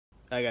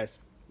Hi guys,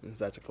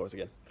 it's Isaac Flores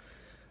again.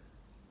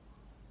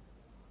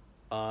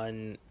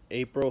 On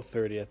April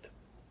 30th,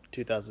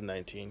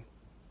 2019,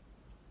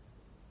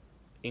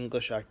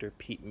 English actor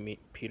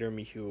Peter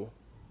Mayhew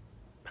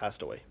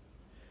passed away.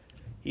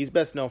 He's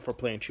best known for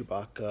playing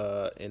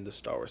Chewbacca in the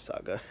Star Wars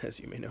saga, as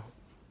you may know.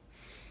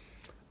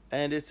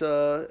 And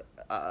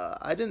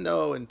I didn't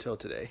know until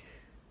today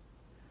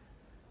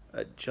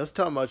just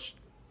how much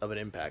of an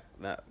impact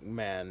that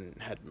man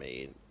had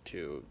made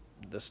to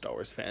the Star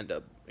Wars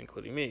fandom,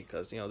 including me,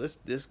 because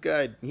this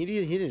guy he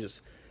didn't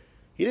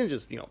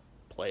just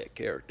play a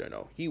character.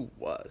 No, he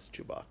was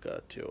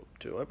Chewbacca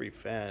to every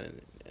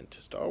fan and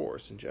to Star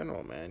Wars in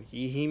general. Man,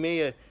 he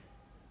may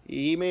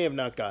have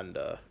not gotten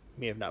to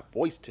may have not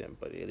voiced him,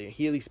 but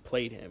he at least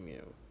played him.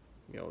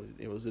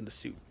 It was in the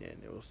suit,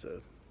 and it was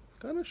a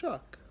kind of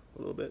shock a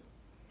little bit.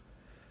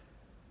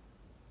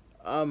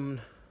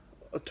 Um,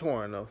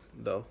 torn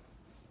though,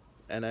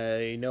 and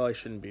I know I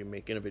shouldn't be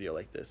making a video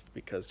like this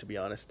because, to be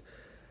honest,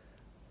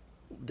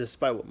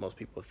 despite what most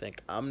people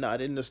think, I'm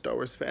not in the Star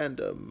Wars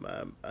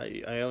fandom.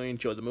 I only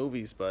enjoy the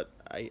movies, but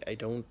I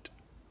don't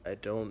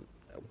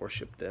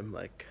worship them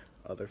like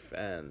other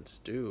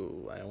fans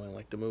do. I only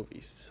like the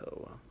movies.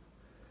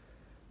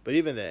 But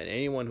even then,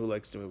 anyone who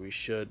likes the movie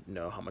should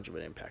know how much of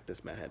an impact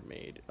this man had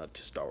made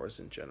to Star Wars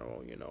in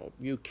general.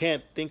 You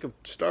can't think of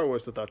Star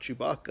Wars without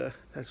Chewbacca.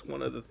 That's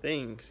one of the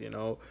things.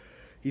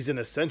 He's an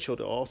essential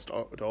to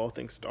all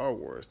things Star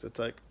Wars. It's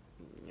like,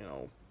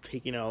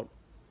 taking out.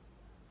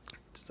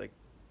 It's like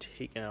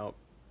taking out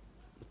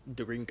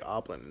the Green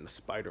Goblin in the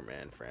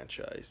Spider-Man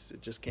franchise.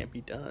 It just can't be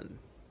done.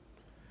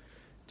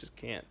 Just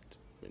can't.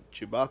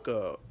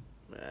 Chewbacca.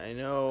 I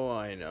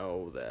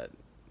know that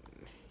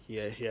he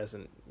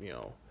hasn't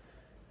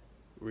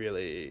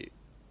really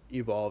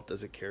evolved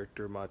as a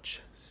character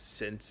much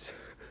since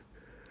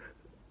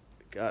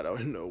God, I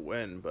don't know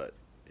when, but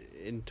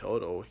in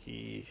total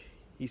he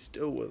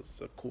still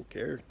was a cool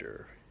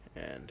character.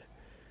 And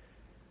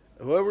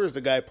whoever's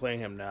the guy playing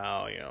him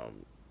now,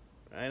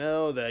 I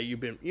know that you've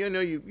been,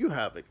 you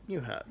have it,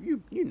 you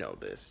know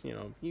this,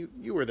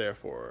 you were there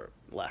for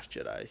Last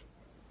Jedi.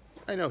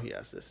 I know he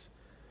has this,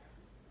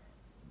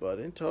 but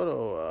in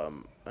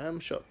total, I'm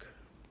shook.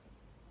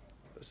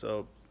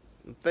 So,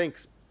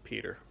 thanks,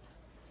 Peter.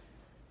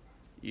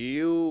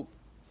 You,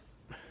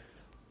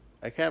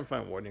 I can't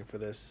find wording for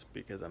this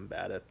because I'm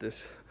bad at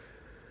this,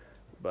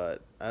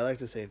 but I like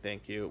to say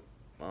thank you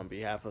on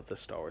behalf of the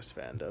Star Wars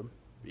fandom,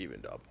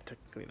 even though I'm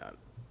technically not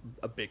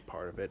a big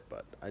part of it.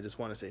 But I just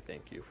want to say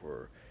thank you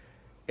for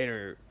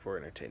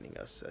entertaining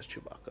us as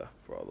Chewbacca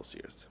for all those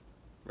years.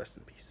 Rest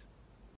in peace.